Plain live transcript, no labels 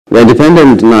The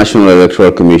Independent National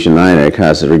Electoral Commission INEC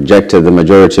has rejected the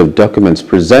majority of documents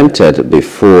presented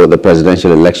before the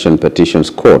Presidential Election Petition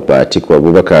Court by Atiku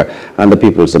Abubakar and the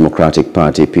People's Democratic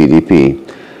Party (PDP).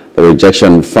 The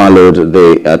rejection followed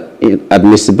the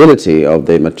admissibility of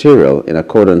the material in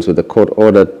accordance with the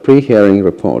court-ordered pre-hearing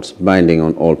reports binding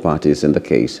on all parties in the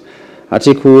case.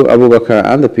 Atiku Abubakar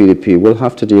and the PDP will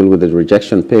have to deal with the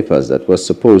rejection papers that were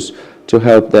supposed to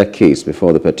help their case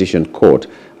before the petition court,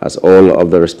 as all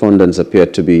of the respondents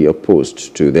appeared to be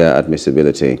opposed to their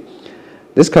admissibility.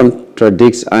 This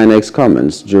contradicts INEC's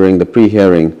comments during the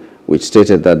pre-hearing, which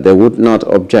stated that they would not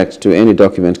object to any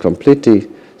document completely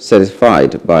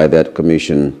certified by that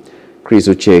commission. Chris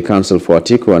Uche, counsel for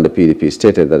Atiku and the PDP,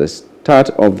 stated at the start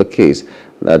of the case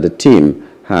that the team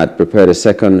had prepared a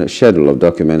second schedule of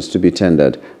documents to be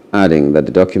tendered, adding that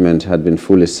the document had been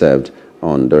fully served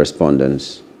on the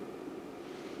respondents.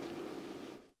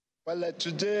 Well,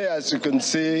 today, as you can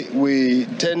see, we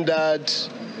tendered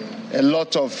a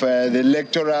lot of the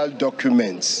electoral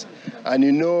documents. And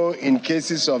you know, in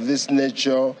cases of this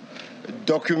nature,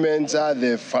 documents are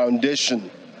the foundation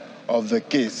of the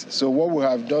case. So what we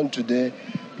have done today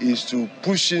is to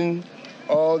push in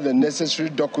all the necessary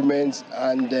documents,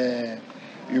 and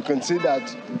you can see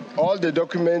that all the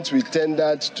documents we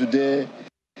tendered today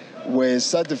were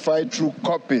certified through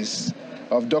copies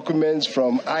of documents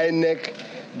from INEC,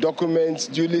 documents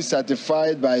duly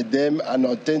certified by them and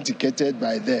authenticated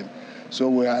by them. So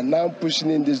we are now pushing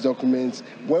in these documents.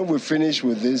 When we finish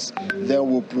with this, then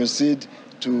we'll proceed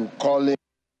to calling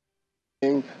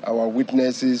our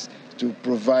witnesses to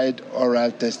provide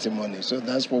oral testimony. So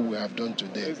that's what we have done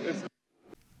today.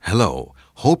 Hello,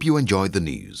 hope you enjoyed the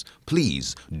news.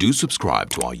 Please do subscribe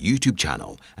to our YouTube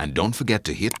channel and don't forget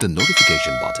to hit the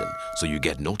notification button so you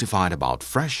get notified about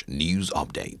fresh news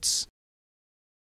updates.